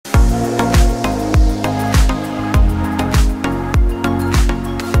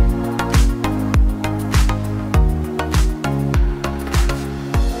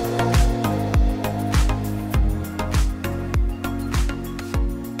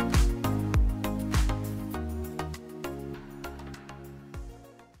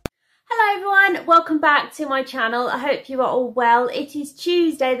welcome back to my channel. I hope you are all well. It is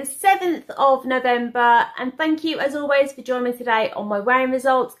Tuesday the 7th of November and thank you as always for joining me today on my weighing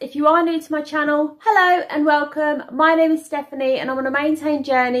results. If you are new to my channel, hello and welcome. My name is Stephanie and I'm on a maintained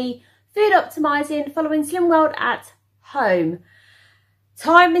journey, food optimising, following Slim World at home.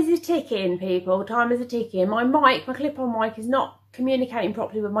 Time is a ticking, people, time is a ticking. My clip-on mic is not communicating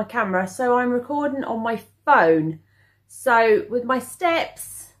properly with my camera, so I'm recording on my phone. So with my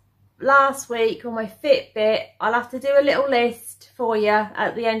steps last week on my Fitbit, I'll have to do a little list for you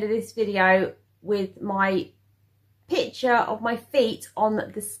at the end of this video with my picture of my feet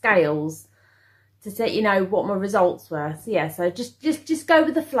on the scales to let you know what my results were. So yeah, so just go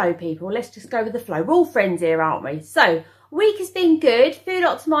with the flow, people. Let's just go with the flow. We're all friends here, aren't we? So week has been good. Food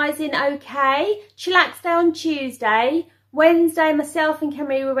optimising okay. Chillax day on Tuesday. Wednesday, myself and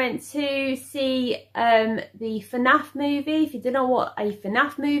Camry, we went to see the FNAF movie. If you don't know what a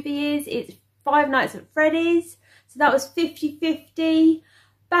FNAF movie is, it's Five Nights at Freddy's. So that was 50-50.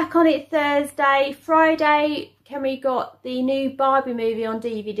 Back on it Thursday. Friday, Camry got the new Barbie movie on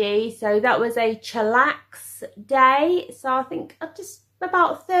DVD. So that was a chillax day. So I think I just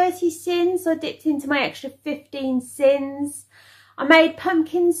about 30 sins. So I dipped into my extra 15 sins. I made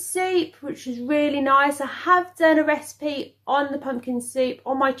pumpkin soup, which was really nice. I have done a recipe on the pumpkin soup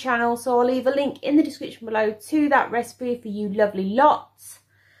on my channel, so I'll leave a link in the description below to that recipe for you lovely lots.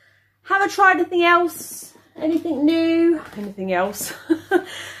 Have I tried anything else? Anything new? Anything else?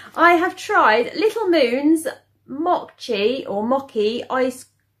 I have tried Little Moon's mochi ice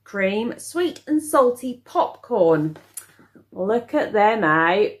cream, sweet and salty popcorn. Look at them,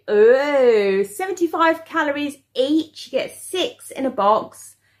 eh? Ooh, 75 calories each. You get 6 in a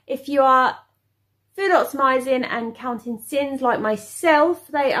box. If you are food optimising and counting sins like myself,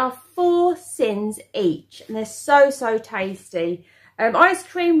 they are 4 sins each. And they're so tasty. Ice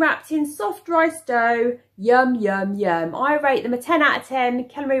cream wrapped in soft rice dough. Yum, yum, yum. I rate them a 10 out of 10.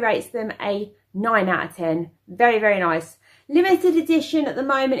 Camry rates them a 9 out of 10. Very nice. Limited edition at the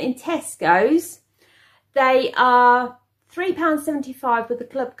moment in Tesco's. They are £3.75 with the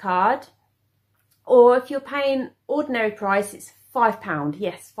club card, or if you're paying ordinary price, it's £5.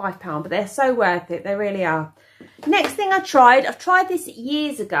 Yes, £5, but they're so worth it. They really are. Next thing I've tried this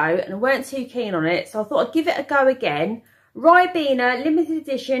years ago and I weren't too keen on it, so I thought I'd give it a go again. Ribena limited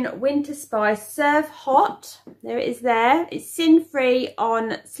edition winter spice, serve hot. There it is there. It's sin free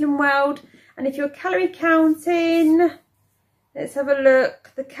on Slim World, and if you're calorie counting, let's have a look.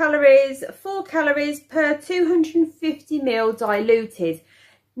 The calories, 4 calories per 250ml diluted.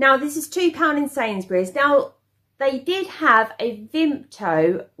 Now, this is £2 in Sainsbury's. Now, they did have a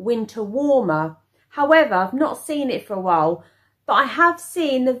Vimto winter warmer. However, I've not seen it for a while. But I have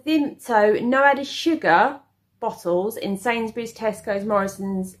seen the Vimto no added sugar bottles in Sainsbury's, Tesco's,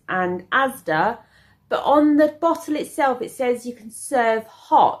 Morrison's and Asda. But on the bottle itself, it says you can serve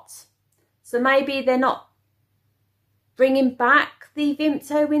hot. So maybe they're not bringing back the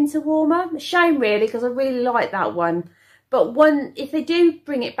Vimto winter warmer. A shame really, because I really like that one. But if they do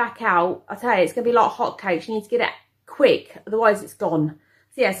bring it back out, I tell you, it's going to be like hotcakes. You need to get it quick, otherwise it's gone.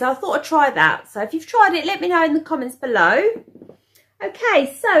 So yeah, so I thought I'd try that. So if you've tried it, let me know in the comments below.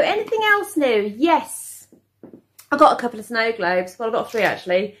 Okay, so anything else new? Yes, I got a couple of snow globes. Well, I got 3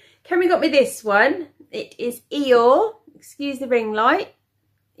 actually. Camry got me this one. It is Eeyore. Excuse the ring light.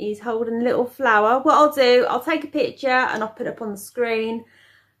 He's holding a little flower. What I'll do, I'll take a picture and I'll put it up on the screen.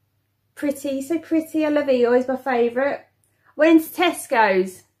 Pretty, so pretty. I love Eeyore, he's my favourite. Went into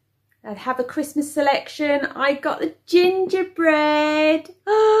Tesco's. I'd have a Christmas selection. I got the gingerbread.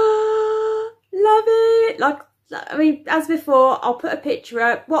 Ah, love it. I mean, as before, I'll put a picture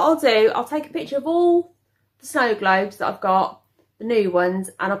up. What I'll do, I'll take a picture of all the snow globes that I've got, the new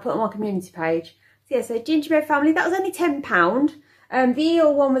ones, and I'll put them on my community page. So yeah, so gingerbread family, that was only £10. The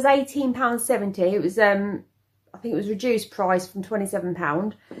Eeyore one was £18.70. It was, I think it was reduced price from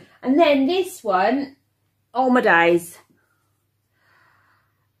 £27. And then this one, oh my days,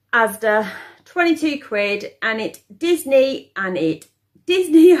 Asda, 22 quid, and it Disney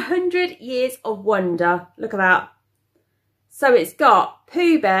 100 Years of Wonder. Look at that. So it's got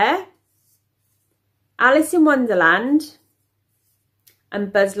Pooh Bear, Alice in Wonderland,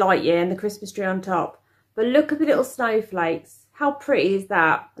 and Buzz Lightyear and the Christmas tree on top. But look at the little snowflakes. How pretty is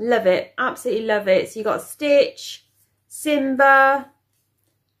that? Love it. Absolutely love it. So you got Stitch, Simba,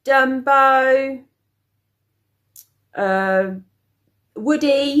 Dumbo,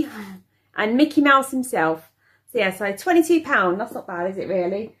 Woody, and Mickey Mouse himself. So yeah, so £22. That's not bad, is it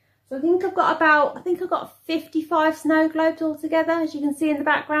really? So I think I've got 55 snow globes altogether, as you can see in the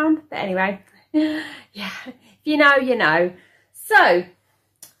background. But anyway, yeah, if you know, you know. So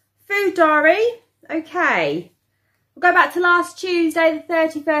food diary. Okay. We'll go back to last Tuesday, the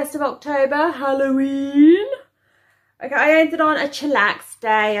 31st of October, Halloween. Okay, I ended on a chillax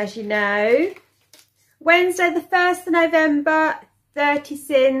day, as you know. Wednesday, the 1st of November, 30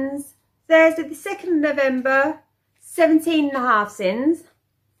 sins. Thursday, the 2nd of November, 17 and a half sins.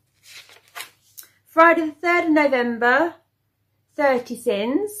 Friday, the 3rd of November, 30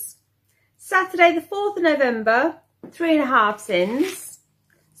 sins. Saturday, the 4th of November, 3 and a half sins.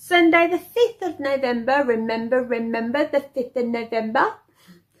 Sunday, the 5th of November, remember the 5th of November,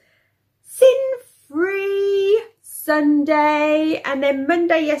 sin-free Sunday. And then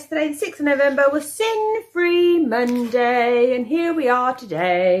Monday, yesterday, the 6th of November, was sin-free Monday. And here we are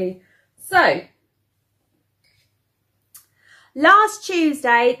today. So, last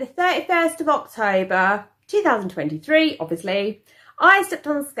Tuesday, the 31st of October, 2023, obviously, I stepped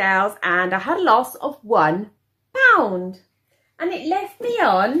on the scales and I had a loss of £1. And it left me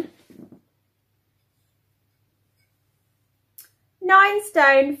on 9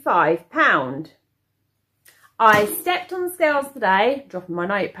 stone, £5. I stepped on the scales today, dropping my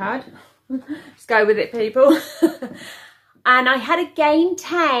notepad. Just go with it, people. And I had a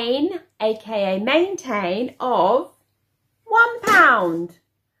gaintain, aka maintain, of £1. And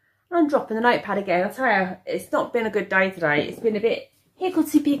I'm dropping the notepad again. I'll tell you, it's not been a good day today. It's been a bit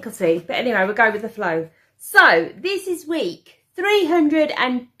hicklety-picklety. But anyway, we'll go with the flow. So, this is week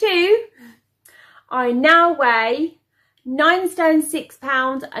 302. I now weigh 9 stone,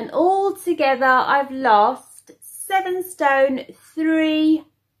 £6. And altogether, I've lost 7 stone, £3.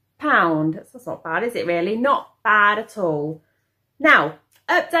 That's not bad, is it really? Not bad at all. Now,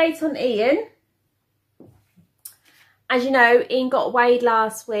 update on Ian. As you know, Ian got weighed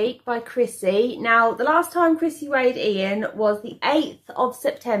last week by Chrissy. Now, the last time Chrissy weighed Ian was the 8th of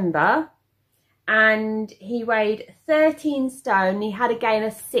September. And he weighed 13 stone. He had a gain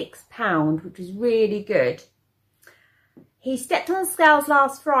of £6, which was really good. He stepped on the scales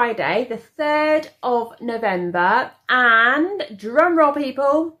last Friday, the 3rd of November. And, drum roll,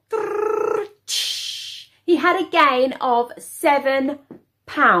 people, he had a gain of £7.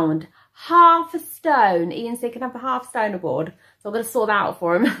 Half a stone. Ian said he can have the half stone award, so I'm going to sort that out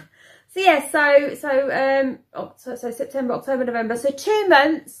for him. So yeah, so September, October, November. So 2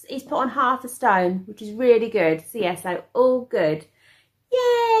 months he's put on half a stone, which is really good. So yeah, so all good.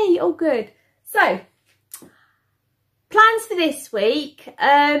 Yay, all good. So plans for this week.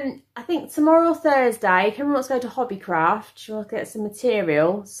 I think tomorrow or Thursday, Cameron wants to go to Hobbycraft. She wants to get some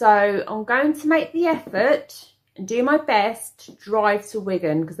material. So I'm going to make the effort and do my best to drive to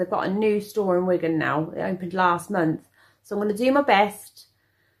Wigan, because they've got a new store in Wigan now. It opened last month. So I'm going to do my best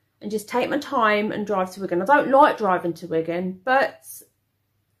and just take my time and drive to Wigan. I don't like driving to Wigan, but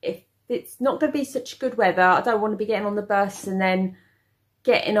if it's not going to be such good weather, I don't want to be getting on the bus and then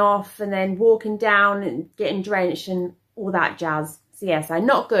getting off and then walking down and getting drenched and all that jazz. So yeah, so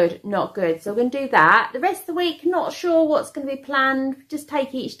not good, not good. So we're going to do that. The rest of the week, not sure what's going to be planned. Just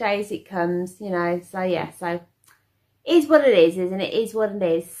take each day as it comes, you know. So yeah, so is what it is, isn't it? Is what it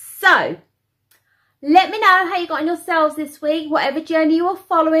is. So let me know how you got on yourselves this week, whatever journey you are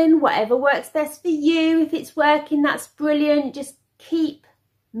following, whatever works best for you. If it's working, that's brilliant. Just keep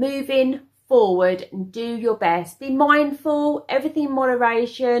moving forward and do your best. Be mindful, everything in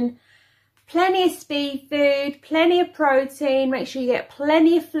moderation. Plenty of speed food, plenty of protein. Make sure you get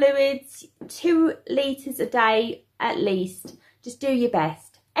plenty of fluids, 2 litres a day at least. Just do your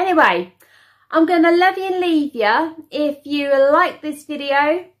best. Anyway, I'm going to love you and leave you. If you like this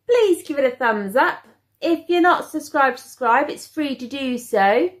video, please give it a thumbs up. If you're not subscribed, subscribe. It's free to do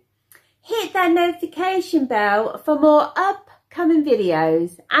so. Hit that notification bell for more upcoming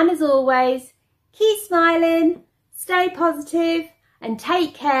videos. And as always, keep smiling, stay positive, and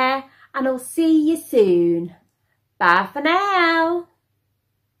take care. And I'll see you soon. Bye for now.